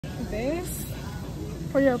this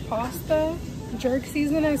for your pasta, jerk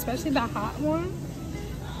seasoning, especially the hot one.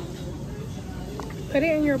 Put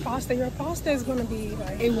it in your pasta. Your pasta is gonna be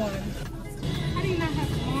like A1. How do you not have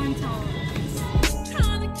on tolerance?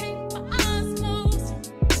 Trying to keep my eyes closed,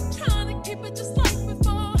 trying to keep it just like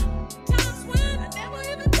before. Times when I never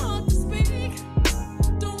even thought to speak.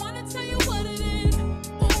 Don't want to tell you what it is.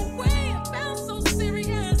 Oh, way it felt so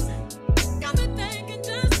serious. Got me thinking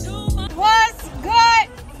just too much. What's good?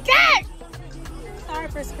 Get! Sorry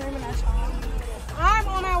for screaming at y'all. I'm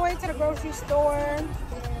on my way to the grocery store.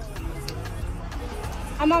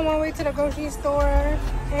 I'm on my way to the grocery store,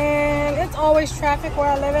 and it's always traffic where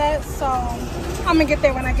I live at, so I'm gonna get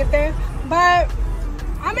there when I get there. But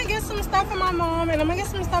I'm gonna get some stuff for my mom, and I'm gonna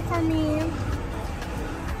get some stuff for me.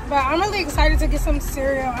 But I'm really excited to get some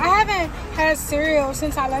cereal. I haven't had cereal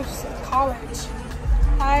since I left college.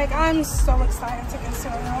 Like, I'm so excited to get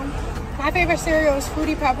cereal. My favorite cereal is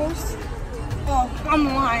Fruity Pebbles. Oh, I'm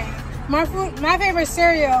lying. My favorite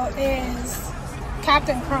cereal is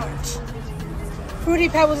Captain Crunch. Fruity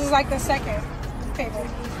Pebbles is like the second favorite.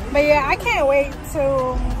 But yeah, I can't wait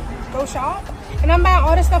to go shop. And I'm buying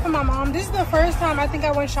all this stuff for my mom. This is the first time I think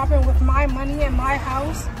I went shopping with my money in my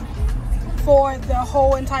house for the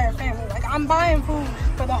whole entire family. Like, I'm buying food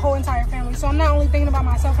for the whole entire family. So I'm not only thinking about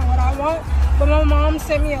myself and what I want, but my mom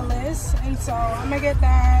sent me a list. And so I'm gonna get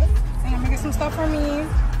that. And I'm gonna get some stuff for me.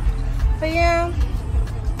 But yeah,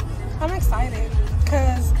 I'm excited.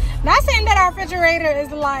 Cause not saying that our refrigerator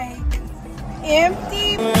is like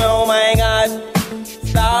empty. Oh my god,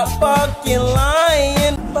 stop fucking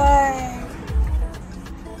lying. But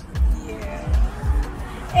yeah,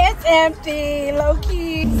 it's empty, low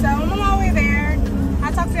key. So I'm on my way there.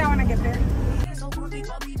 I'll talk to y'all when I get there.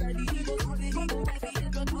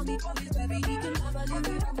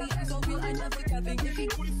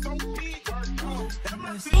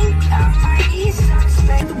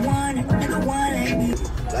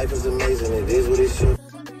 Life is amazing, it is what it should.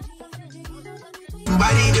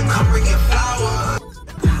 Somebody to come bring your flowers.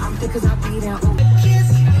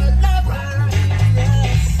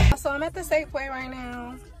 So I'm at the Safeway right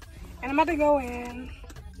now, and I'm about to go in.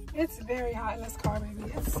 It's very hot in this car,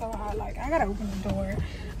 baby. It's so hot. Like, I gotta open the door.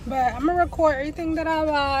 But I'm gonna record everything that I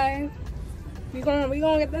buy. We gonna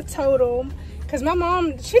get the total. Cause my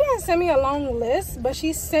mom, she didn't send me a long list, but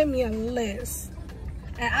she sent me a list.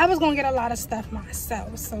 And I was gonna get a lot of stuff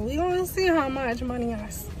myself. So we gonna see how much money I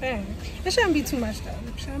spend. It shouldn't be too much though.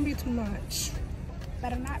 It shouldn't be too much.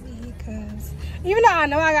 Better not be, cause even though I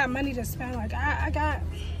know I got money to spend, like I got,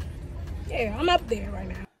 yeah, I'm up there right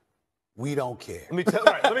now. We don't care. Let me tell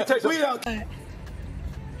you. We don't. But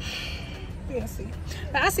we'll see.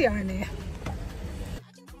 But I'll see y'all in there.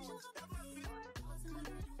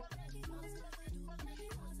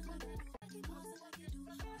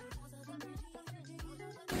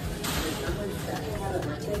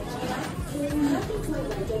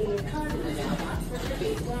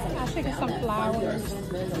 I should get some flowers,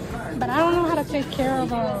 but I don't know how to take care of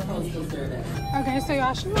them. Okay, so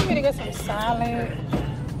y'all, she want me to get some salad.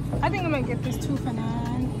 I think I'm gonna get this 2 for $9.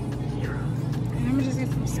 And I'm gonna just get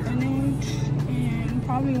some spinach and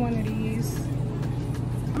probably one of these.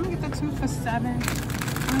 I'm gonna get the 2 for $7.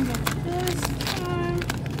 I'm gonna get this one.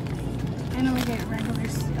 And I'm gonna get regular,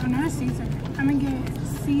 oh, not Caesar. I'm gonna get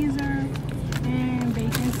Caesar and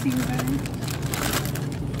bacon Caesar.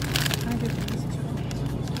 I'll get these 2.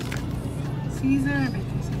 Caesar and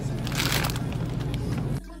bacon Caesar.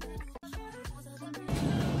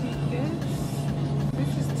 Get this.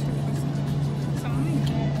 This is 2 for $7. So I'm gonna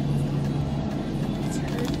get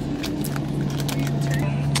turkey.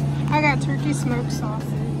 I got turkey smoked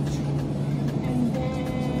sausage. And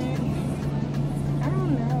then I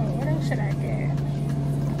don't know, what else should I get?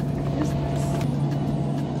 What's this?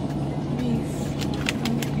 Beef. I'm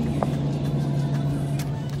gonna get beef.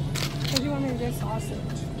 What do you want me to get?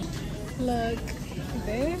 Sausage. Look,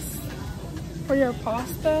 this for your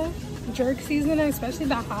pasta, jerk seasoning, especially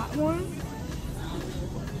the hot one.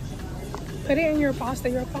 Put it in your pasta.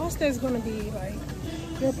 Your pasta is gonna be like,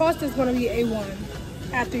 your pasta is gonna be A1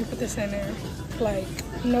 after you put this in there. Like,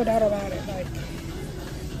 no doubt about it. Like,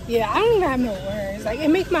 yeah, I don't even have no words. Like, it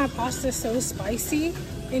makes my pasta so spicy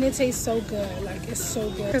and it tastes so good. Like, it's so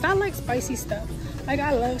good. Cause I like spicy stuff. Like,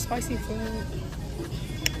 I love spicy food.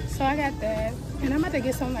 So I got that. And I'm about to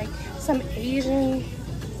get some like some Asian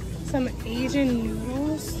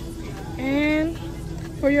noodles. And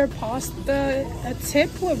for your pasta, a tip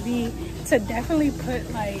would be to definitely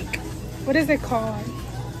put like, what is it called?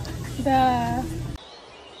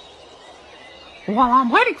 While I'm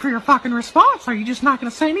waiting for your fucking response, are you just not gonna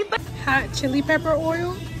say anything? Hot chili pepper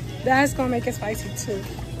oil. That's gonna make it spicy too.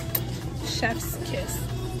 chef's kiss.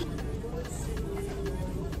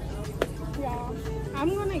 Y'all, I'm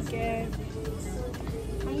gonna get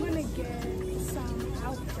some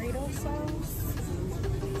Alfredo sauce.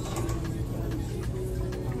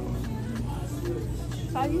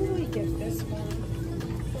 So I usually get this one,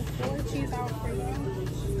 the 4-cheese Alfredo.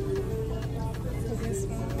 This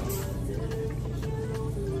one,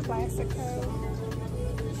 Classico.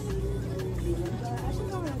 But I think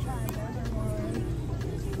I'm gonna try another one.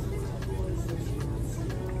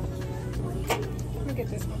 Let me get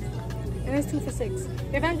this one. And it's 2 for $6.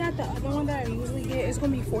 If I got the other one that I usually get, it's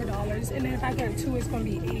gonna be $4. And then if I get 2, it's gonna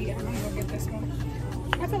be $8. I'm gonna get this one.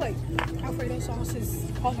 I feel like Alfredo sauce is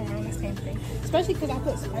all around the same thing, especially because I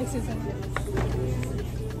put spices in it.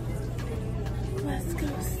 Let's go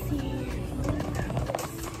see.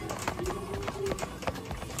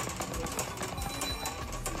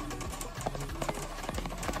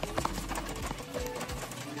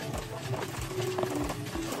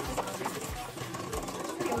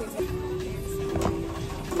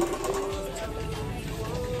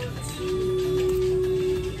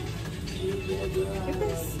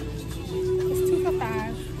 It's 2 for $5.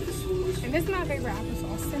 And this is my favorite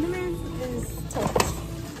applesauce. Cinnamon is torch.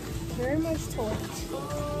 Very much torch.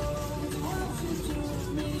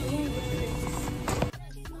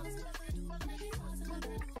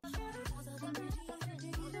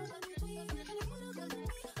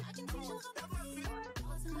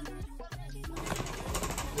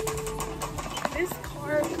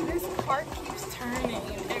 This cart keeps turning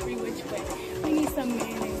every which way. We need some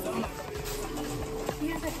mayonnaise. Oh my god. We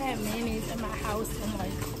haven't had mayonnaise in my house in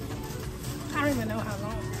like, I don't even know how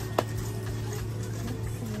long.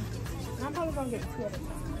 I'm probably gonna get 2 at a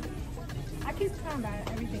time. I keep trying to buy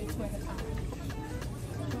everything 2 at a time.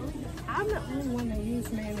 I'm the only one that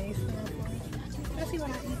uses mayonnaise for it, especially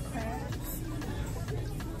when I eat crabs.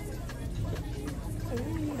 So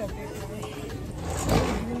we need a big one.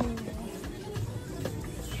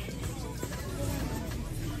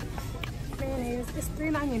 Mayonnaise, it's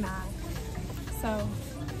 $3.99. So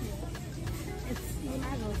it's, you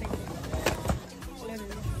might as well take it.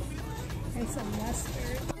 Literally. And some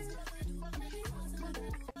mustard.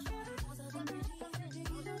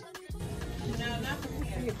 No, not from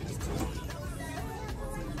here. Get these 2.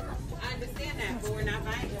 I understand that, but we're not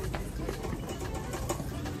buying them.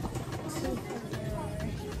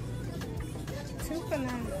 2 for $9.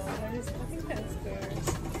 I think that's good.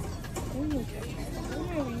 We need ketchup. We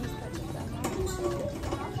might use ketchup that much.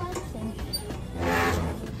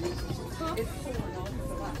 It's $4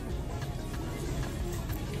 a lot.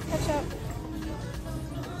 Ketchup.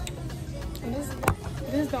 And this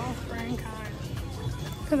is the off-brand kind.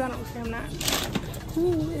 Because I don't see I'm not. Who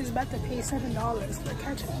is about to pay $7 for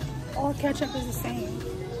ketchup? All ketchup is the same.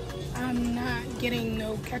 I'm not getting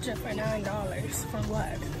no ketchup for $9. For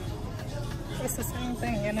what? It's the same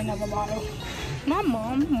thing in another bottle. My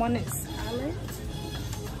mom wanted salad.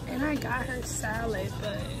 And I got her salad,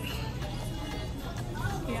 but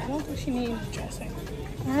yeah, I don't think she needs dressing.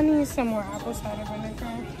 I need some more apple cider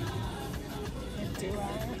vinegar. Do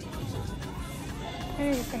I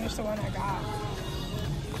need to finish the one I got.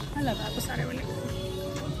 I love apple cider vinegar.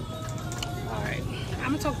 Alright,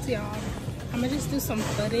 I'm gonna talk to y'all. I'm gonna just do some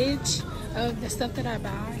footage of the stuff that I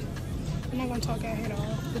buy. I'm not gonna talk our head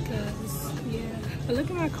off because, yeah. But look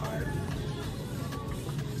at my cart.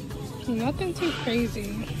 Nothing too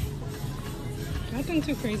crazy. Nothing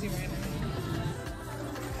too crazy right now.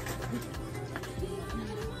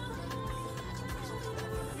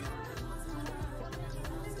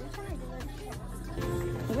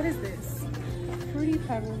 What is this? Fruity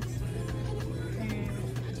Pebbles and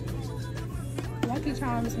Lucky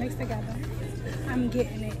Charms mixed together. I'm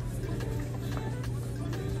getting it.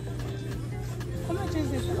 How much is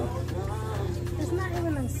this though? It's not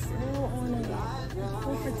even a sale on it.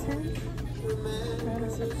 4 for $10. That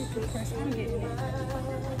is a cookie press. I'm getting it.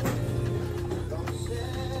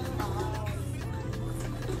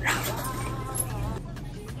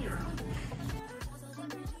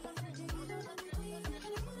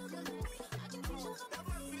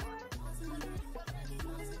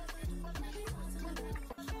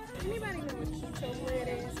 Anybody know what kiddo bread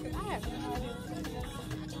is? Because I have no idea.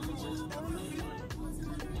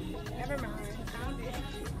 Never mind. Found it.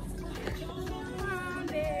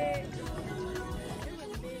 Found it. It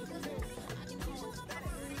was big too.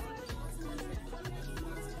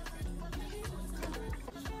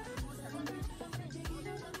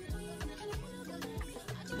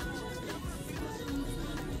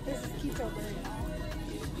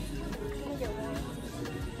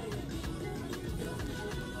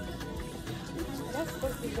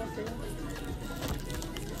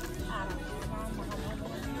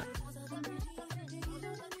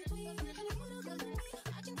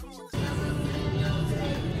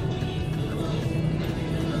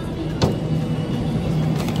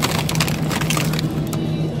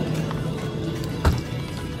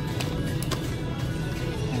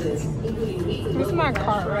 This is my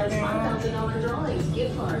cart right now.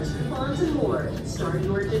 Gift cards, coupons, and more. Start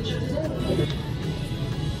your adventure today.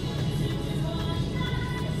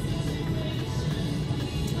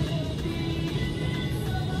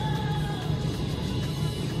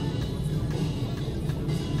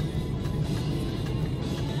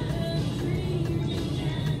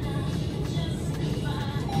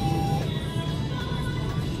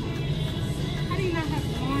 How do you not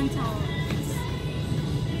have lawn tolerance?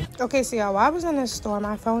 Okay, so y'all, while I was in the store,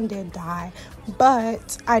 my phone did die,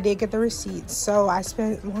 but I did get the receipts. So I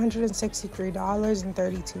spent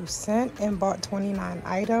 $163.32 and bought 29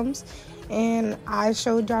 items. And I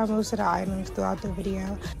showed y'all most of the items throughout the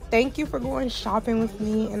video. Thank you for going shopping with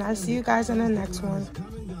me, and I'll see you guys in the next one.